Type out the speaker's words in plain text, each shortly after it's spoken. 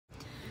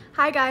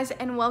Hi guys,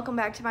 and welcome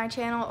back to my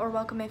channel, or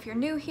welcome if you're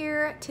new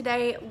here.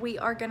 Today we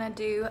are gonna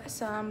do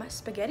some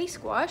spaghetti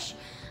squash.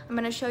 I'm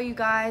gonna show you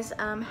guys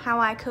how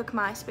I cook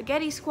my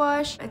spaghetti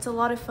squash. It's a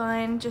lot of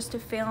fun just to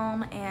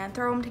film and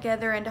throw them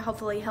together and to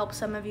hopefully help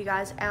some of you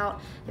guys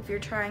out if you're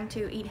trying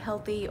to eat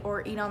healthy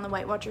or eat on the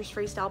Weight Watchers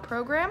Freestyle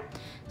program.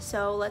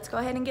 So let's go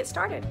ahead and get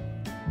started.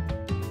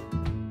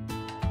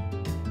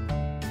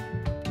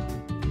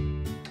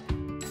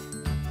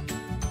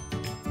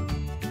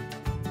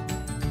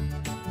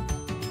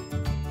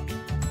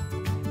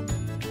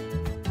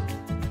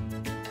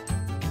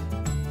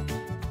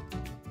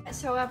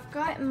 So I've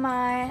got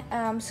my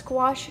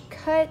squash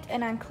cut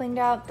and I cleaned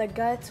out the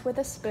guts with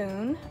a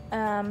spoon.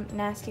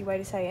 Nasty way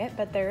to say it,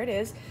 but there it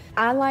is.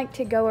 I like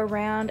to go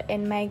around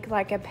and make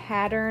like a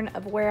pattern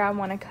of where I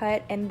want to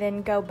cut and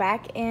then go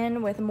back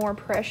in with more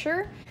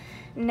pressure.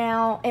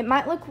 Now it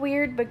might look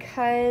weird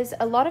because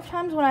a lot of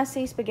times when I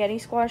see spaghetti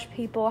squash,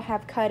 people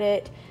have cut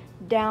it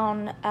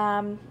down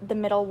the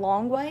middle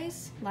long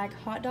ways, like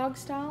hot dog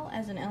style,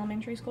 as an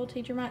elementary school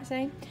teacher might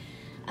say.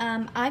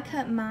 I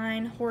cut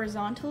mine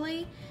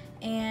horizontally,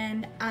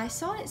 and I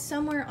saw it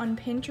somewhere on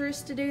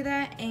Pinterest to do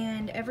that,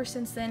 and ever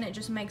since then it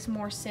just makes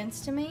more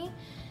sense to me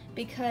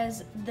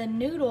because the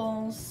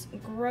noodles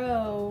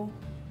grow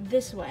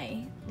this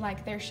way,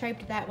 like they're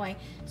shaped that way.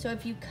 So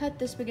if you cut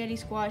the spaghetti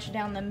squash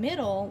down the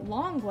middle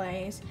long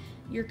ways,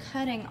 you're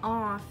cutting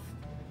off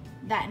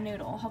that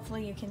noodle.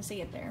 Hopefully you can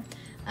see it there.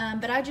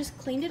 But I just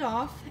cleaned it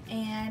off,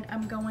 and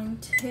I'm going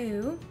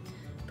to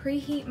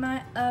preheat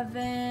my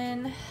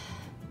oven.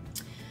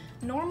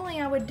 Normally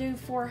I would do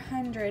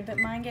 400, but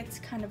mine gets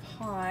kind of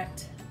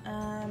hot.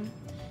 I'm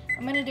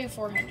gonna do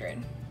 400.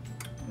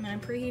 I'm gonna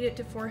preheat it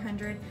to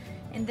 400,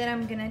 and then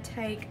I'm gonna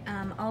take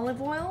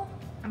olive oil.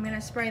 I'm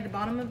gonna spray the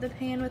bottom of the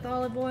pan with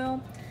olive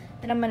oil.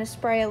 Then I'm gonna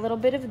spray a little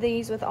bit of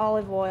these with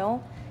olive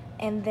oil,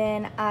 and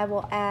then I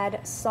will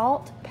add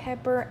salt,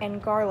 pepper,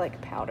 and garlic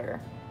powder.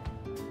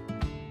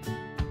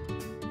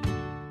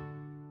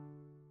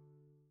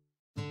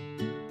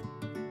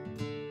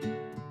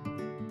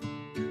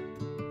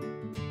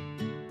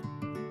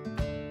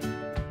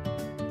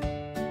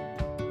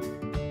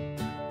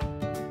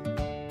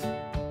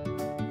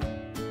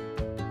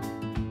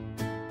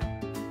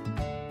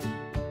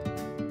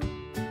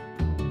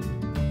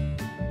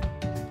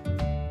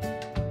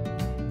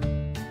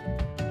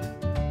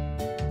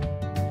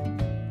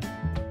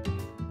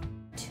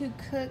 To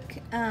cook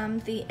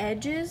the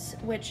edges,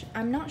 which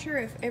I'm not sure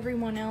if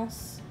everyone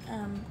else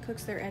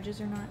cooks their edges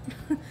or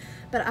not,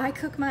 but I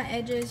cook my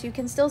edges. You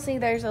can still see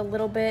there's a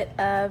little bit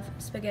of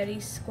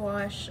spaghetti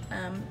squash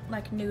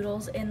like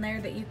noodles in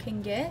there that you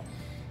can get.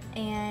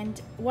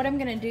 And what I'm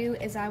gonna do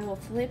is I will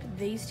flip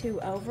these two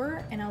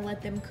over and I'll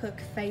let them cook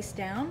face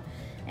down,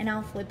 and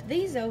I'll flip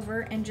these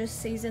over and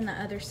just season the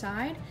other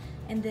side,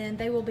 and then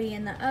they will be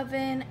in the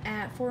oven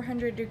at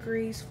 400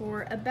 degrees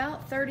for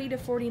about 30 to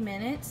 40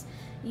 minutes.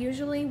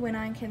 Usually when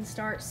I can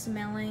start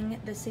smelling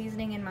the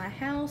seasoning in my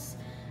house,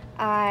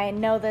 I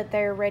know that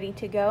they're ready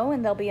to go,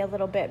 and they'll be a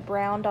little bit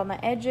browned on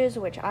the edges,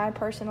 which I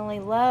personally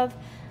love.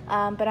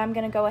 But I'm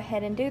gonna go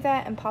ahead and do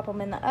that and pop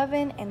them in the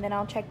oven, and then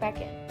I'll check back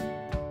in.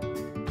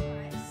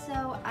 Alright,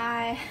 so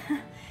I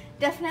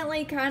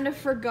definitely kind of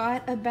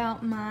forgot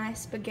about my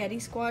spaghetti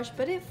squash,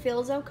 but it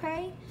feels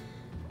okay.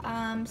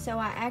 So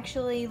I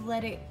actually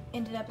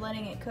ended up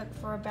letting it cook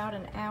for about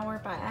an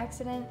hour by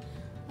accident.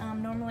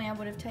 Normally I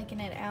would have taken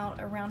it out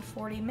around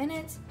 40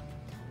 minutes,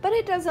 but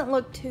it doesn't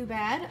look too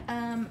bad.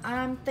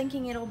 I'm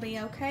thinking it'll be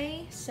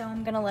okay, so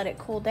I'm gonna let it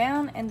cool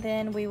down and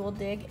then we will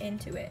dig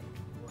into it.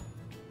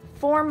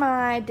 For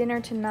my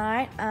dinner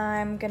tonight,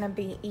 I'm gonna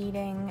be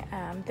eating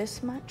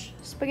this much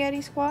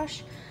spaghetti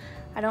squash.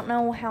 I don't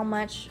know how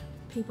much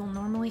people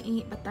normally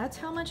eat, but that's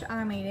how much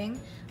I'm eating.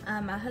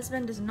 My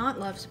husband does not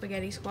love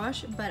spaghetti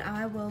squash, but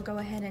I will go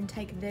ahead and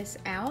take this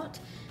out,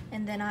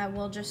 and then I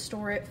will just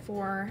store it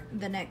for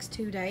the next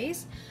 2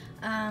 days.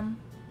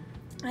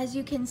 As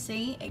you can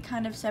see, it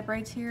kind of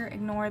separates here.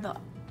 Ignore the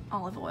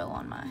olive oil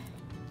on my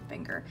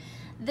finger.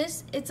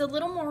 It's a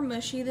little more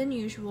mushy than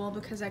usual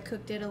because I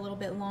cooked it a little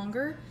bit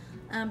longer,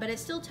 but it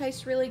still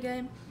tastes really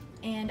good,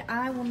 and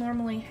I will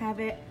normally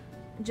have it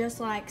just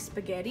like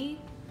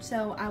spaghetti.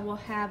 So I will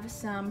have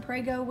some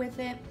Prego with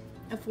it.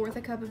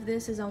 1/4 cup of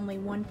this is only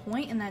 1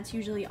 point, and that's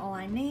usually all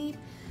I need.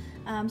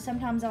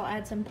 Sometimes I'll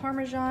add some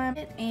Parmesan,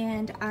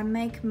 and I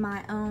make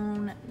my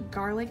own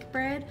garlic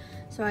bread.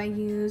 So I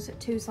use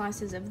 2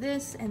 slices of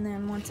this, and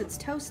then once it's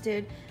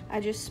toasted, I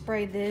just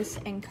spray this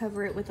and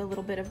cover it with a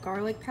little bit of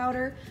garlic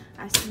powder.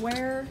 I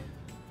swear,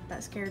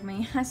 that scared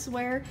me. I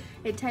swear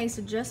it tastes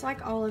just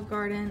like Olive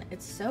Garden.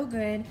 It's so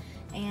good.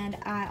 And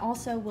I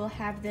also will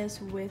have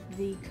this with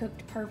the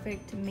Cooked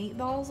Perfect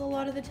meatballs a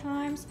lot of the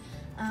times.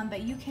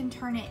 But you can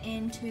turn it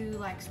into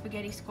like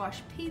spaghetti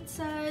squash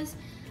pizzas.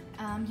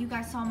 You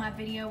guys saw my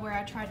video where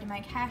I tried to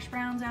make hash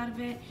browns out of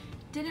it.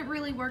 Didn't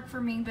really work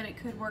for me, but it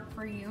could work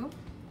for you.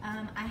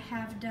 I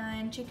have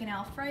done chicken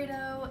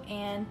Alfredo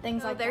and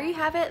things like that. There you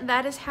have it.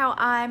 That is how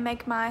I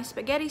make my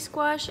spaghetti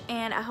squash,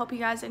 and I hope you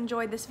guys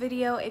enjoyed this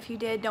video. If you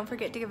did, don't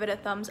forget to give it a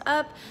thumbs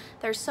up.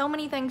 There's so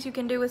many things you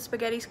can do with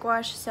spaghetti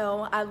squash,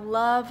 so I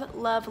love,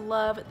 love,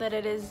 love that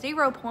it is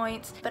 0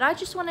 points. But I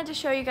just wanted to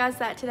show you guys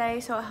that today,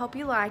 so I hope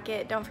you like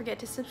it. Don't forget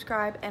to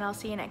subscribe, and I'll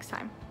see you next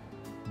time.